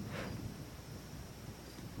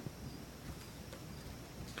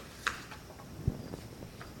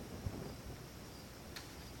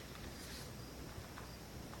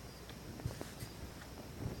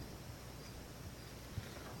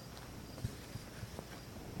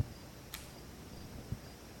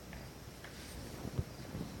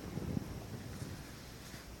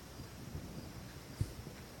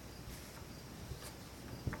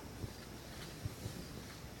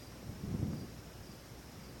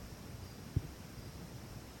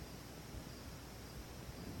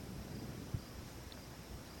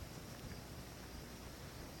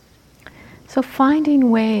 So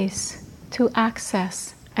finding ways to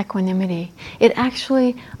access equanimity, it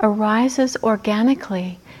actually arises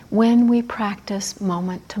organically when we practice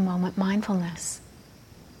moment-to-moment mindfulness.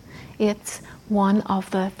 It's one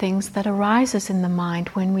of the things that arises in the mind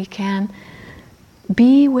when we can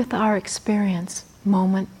be with our experience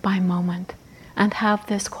moment by moment and have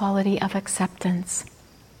this quality of acceptance.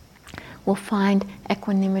 We'll find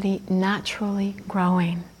equanimity naturally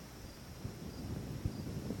growing.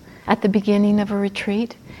 At the beginning of a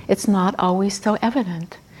retreat, it's not always so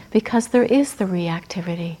evident because there is the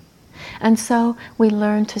reactivity. And so we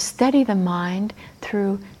learn to steady the mind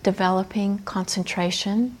through developing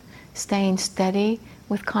concentration, staying steady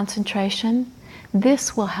with concentration.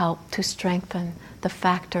 This will help to strengthen the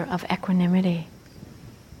factor of equanimity.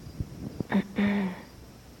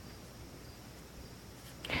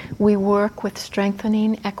 We work with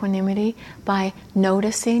strengthening equanimity by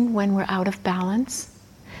noticing when we're out of balance,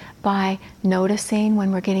 by noticing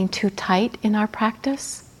when we're getting too tight in our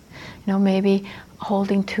practice, maybe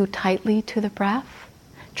holding too tightly to the breath,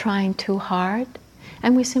 trying too hard,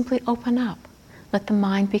 and we simply open up, let the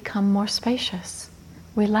mind become more spacious,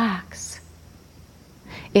 relax.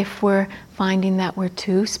 If we're finding that we're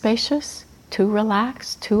too spacious, too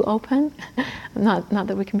relaxed, too open. Not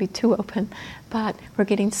that we can be too open, but we're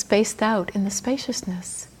getting spaced out in the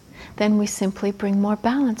spaciousness. Then we simply bring more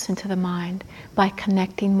balance into the mind by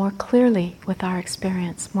connecting more clearly with our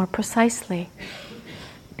experience, more precisely.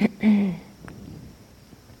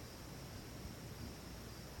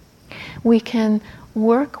 We can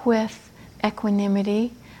work with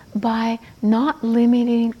equanimity by not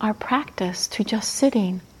limiting our practice to just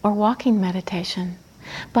sitting or walking meditation,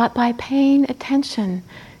 but by paying attention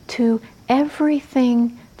to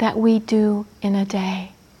everything that we do in a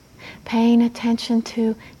day, paying attention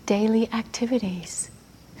to daily activities.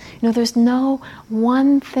 You know, there's no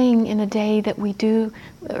one thing in a day that we do,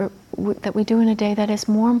 in a day that is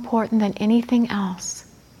more important than anything else.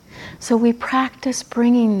 So we practice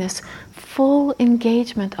bringing this full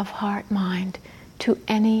engagement of heart-mind to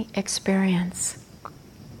any experience.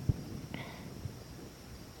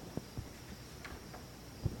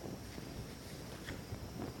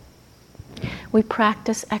 We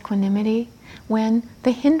practice equanimity when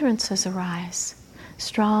the hindrances arise.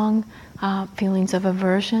 Strong feelings of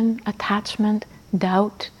aversion, attachment,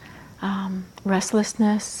 doubt,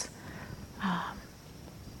 restlessness,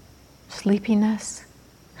 sleepiness.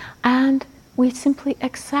 And we simply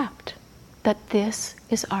accept that this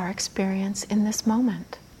is our experience in this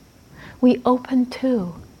moment. We open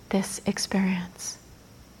to this experience.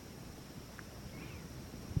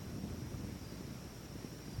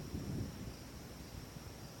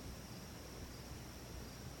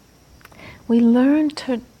 We learn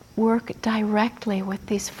to work directly with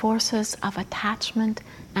these forces of attachment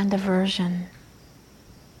and aversion,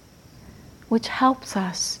 which helps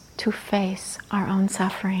us to face our own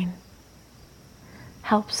suffering,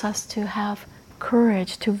 helps us to have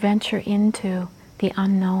courage to venture into the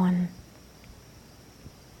unknown.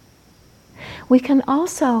 We can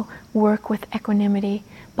also work with equanimity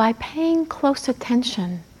by paying close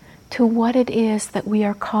attention to what it is that we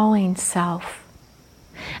are calling self,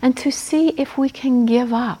 and to see if we can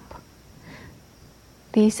give up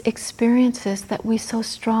these experiences that we so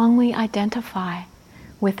strongly identify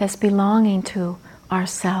with as belonging to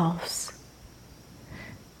ourselves.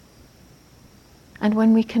 And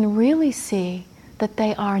when we can really see that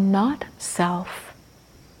they are not self,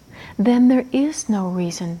 then there is no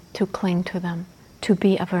reason to cling to them, to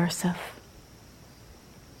be aversive.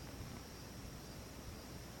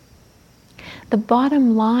 The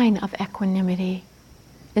bottom line of equanimity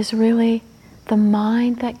is really the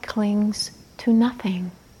mind that clings to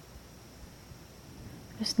nothing.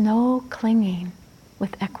 There's no clinging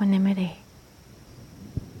with equanimity.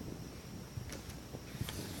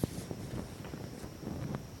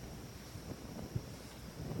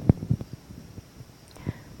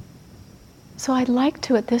 So I'd like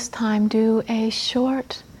to at this time do a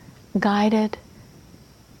short guided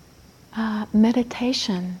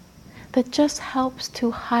meditation that just helps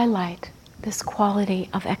to highlight this quality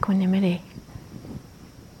of equanimity.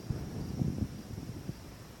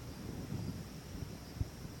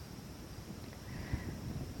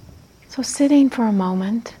 So sitting for a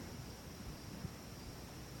moment,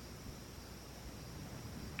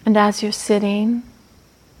 and as you're sitting,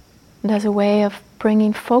 and as a way of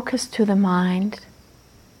bringing focus to the mind,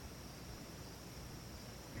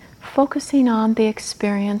 focusing on the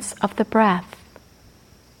experience of the breath.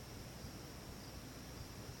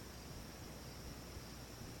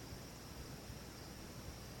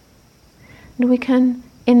 And we can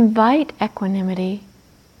invite equanimity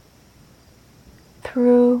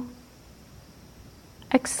through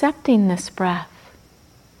accepting this breath,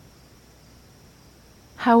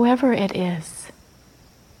 however it is.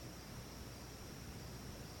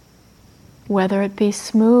 Whether it be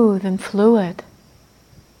smooth and fluid,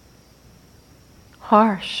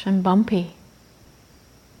 harsh and bumpy,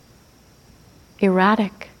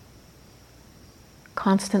 erratic,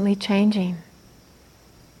 constantly changing.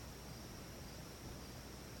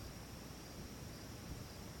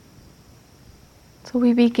 So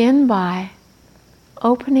we begin by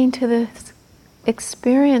opening to this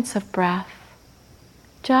experience of breath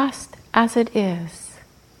just as it is.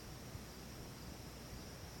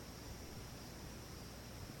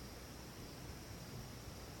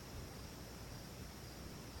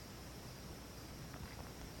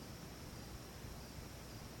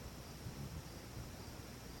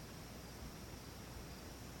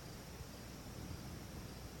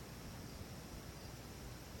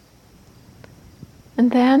 And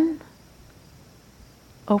then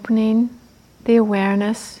opening the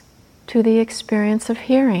awareness to the experience of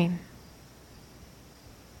hearing.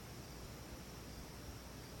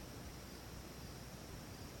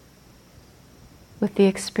 With the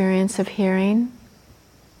experience of hearing,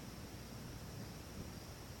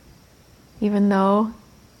 Even though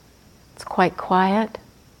it's quite quiet,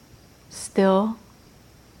 still,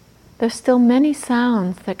 there's still many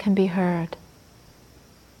sounds that can be heard.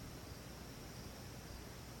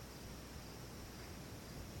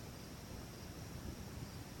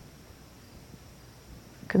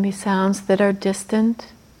 It can be sounds that are distant,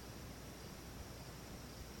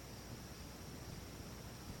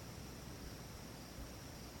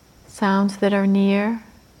 sounds that are near,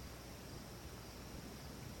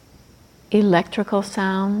 electrical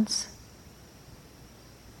sounds.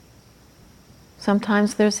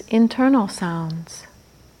 Sometimes there's internal sounds.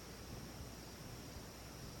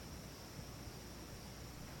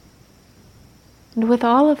 And with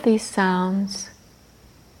all of these sounds,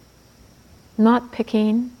 not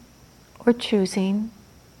picking or choosing,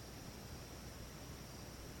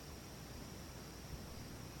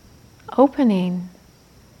 opening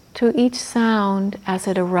to each sound as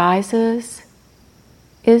it arises,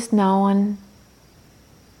 is known,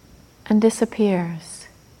 and disappears.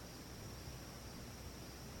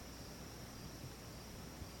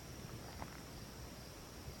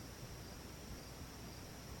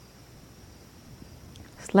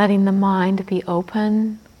 Just letting the mind be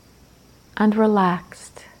open and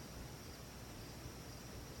relaxed.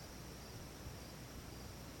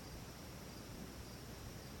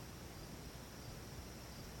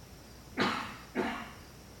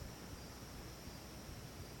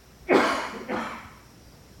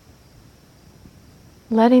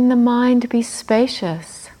 Letting the mind be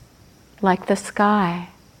spacious, like the sky.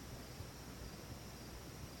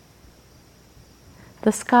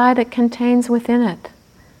 The sky that contains within it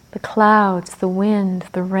the clouds, the wind,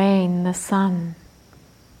 the rain, the sun.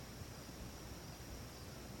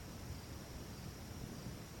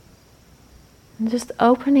 And just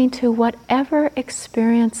opening to whatever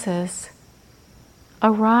experiences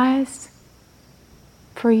arise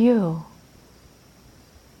for you.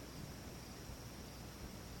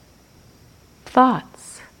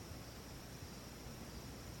 Thoughts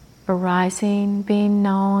arising, being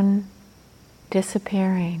known,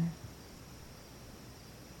 disappearing.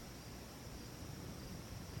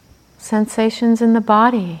 Sensations in the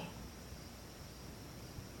body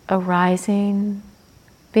arising,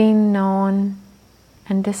 being known,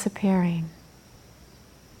 and disappearing.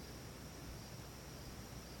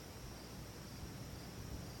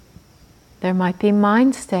 There might be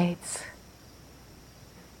mind states.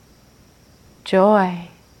 Joy,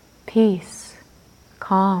 peace,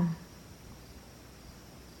 calm.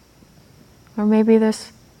 Or maybe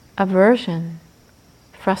there's aversion,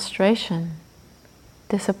 frustration,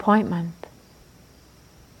 disappointment.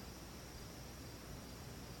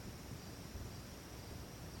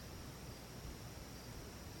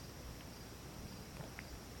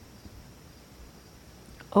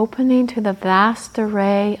 Opening to the vast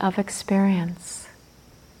array of experience.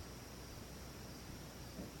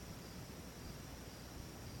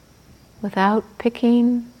 Without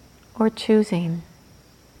picking or choosing.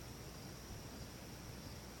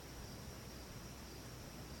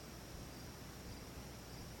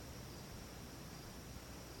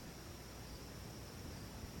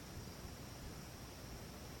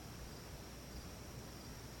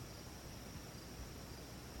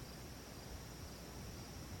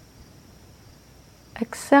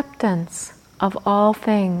 Acceptance of all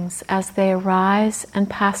things as they arise and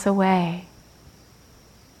pass away.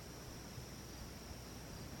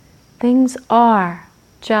 Things are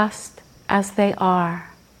just as they are.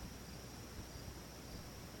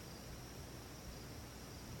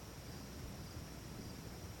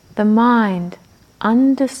 The mind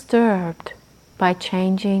undisturbed by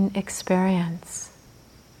changing experience.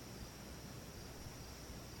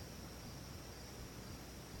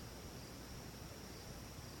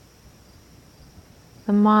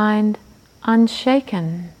 The mind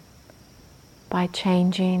unshaken by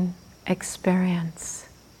changing experience.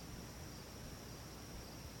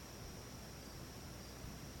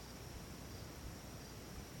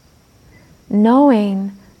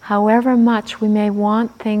 Knowing however much we may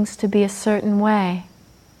want things to be a certain way,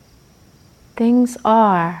 things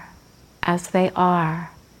are as they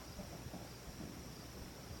are.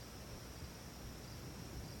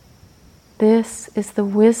 This is the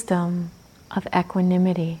wisdom of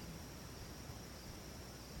equanimity.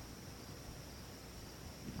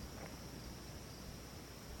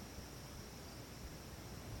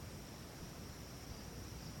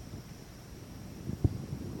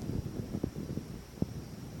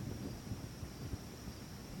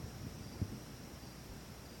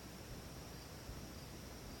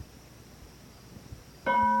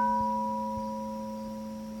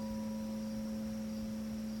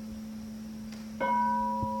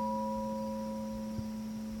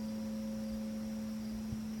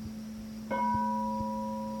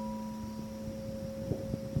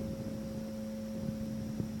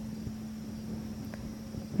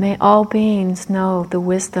 May all beings know the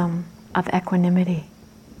wisdom of equanimity.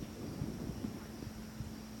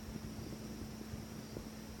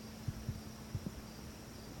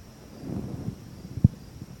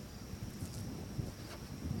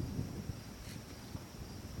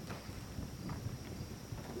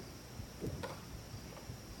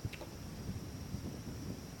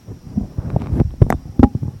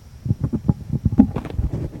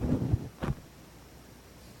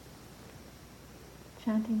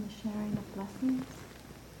 Chanting the sharing of blessings.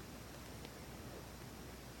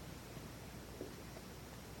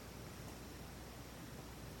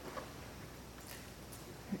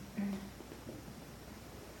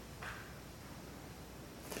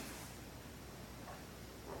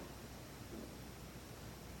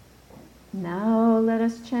 Now let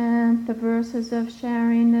us chant the verses of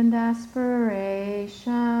sharing and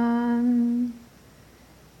aspiration.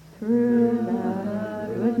 Through the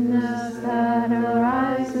goodness that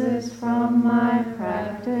arises from my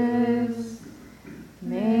practice,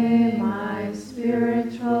 may my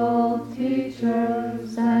spiritual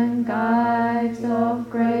teachers and guides of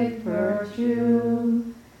great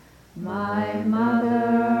virtue, my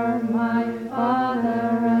mother, my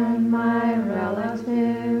father, and my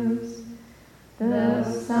relatives, the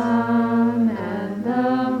sun and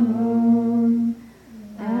the moon,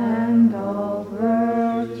 and all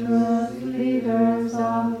virtuous leaders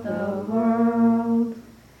of the world,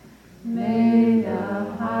 may the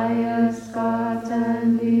highest gods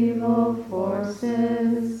and evil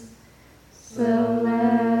forces, celestial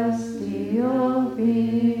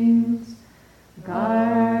beings,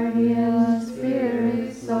 guardian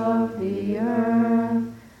spirits of the earth,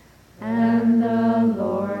 and the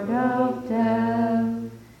Lord of death,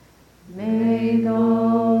 may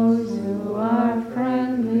those who are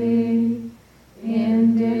friendly,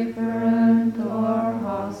 indifferent, or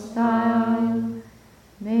hostile,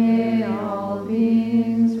 may all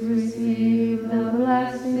beings receive the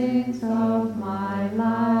blessings of my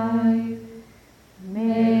life.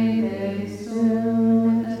 May they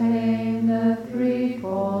soon attain the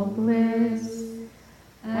threefold bliss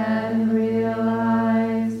and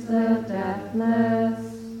realize the deathless.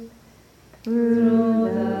 Through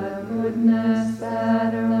the goodness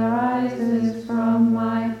that arises from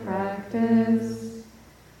my practice,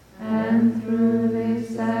 and through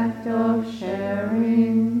this act of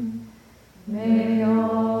sharing, may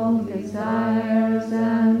all desires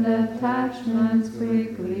and attachments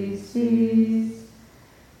quickly cease,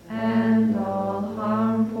 and all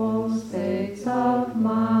harmful states of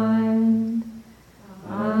mind,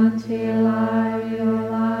 until I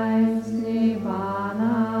realize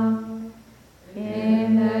Nibbana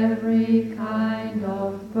in every kind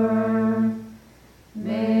of birth.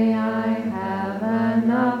 May I have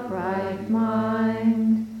an upright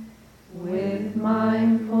mind, with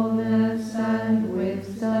mindfulness and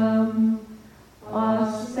wisdom,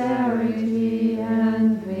 austerity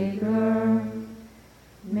and vigor.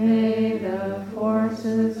 May the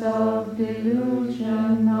forces of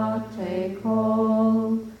delusion not take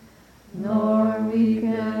hold, nor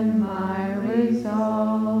weaken my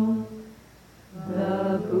resolve.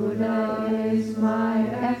 The Buddha is my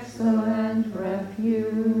excellent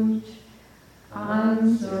refuge.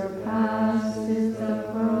 Unsurpassed is the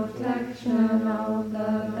protection of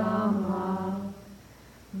the Dhamma.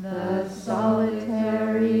 The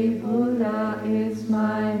solitary Buddha is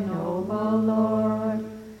my noble Lord.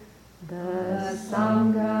 The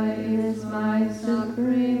Sangha is my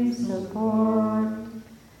supreme support.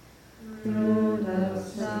 Through the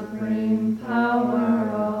supreme power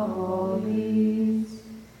of all these,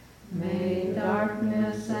 may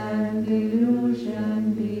darkness and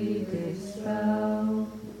delusion be dispelled.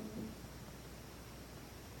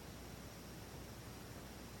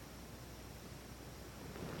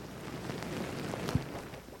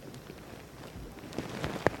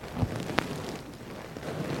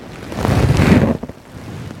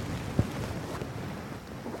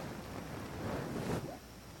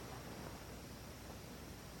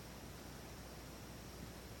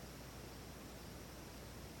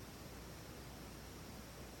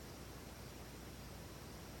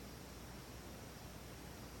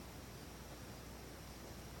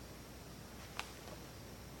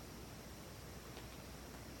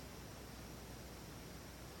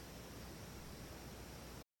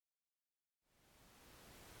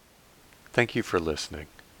 Thank you for listening.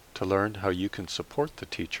 To learn how you can support the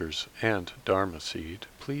teachers and Dharma Seed,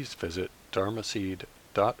 please visit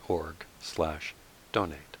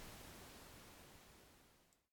dharmaseed.org/donate.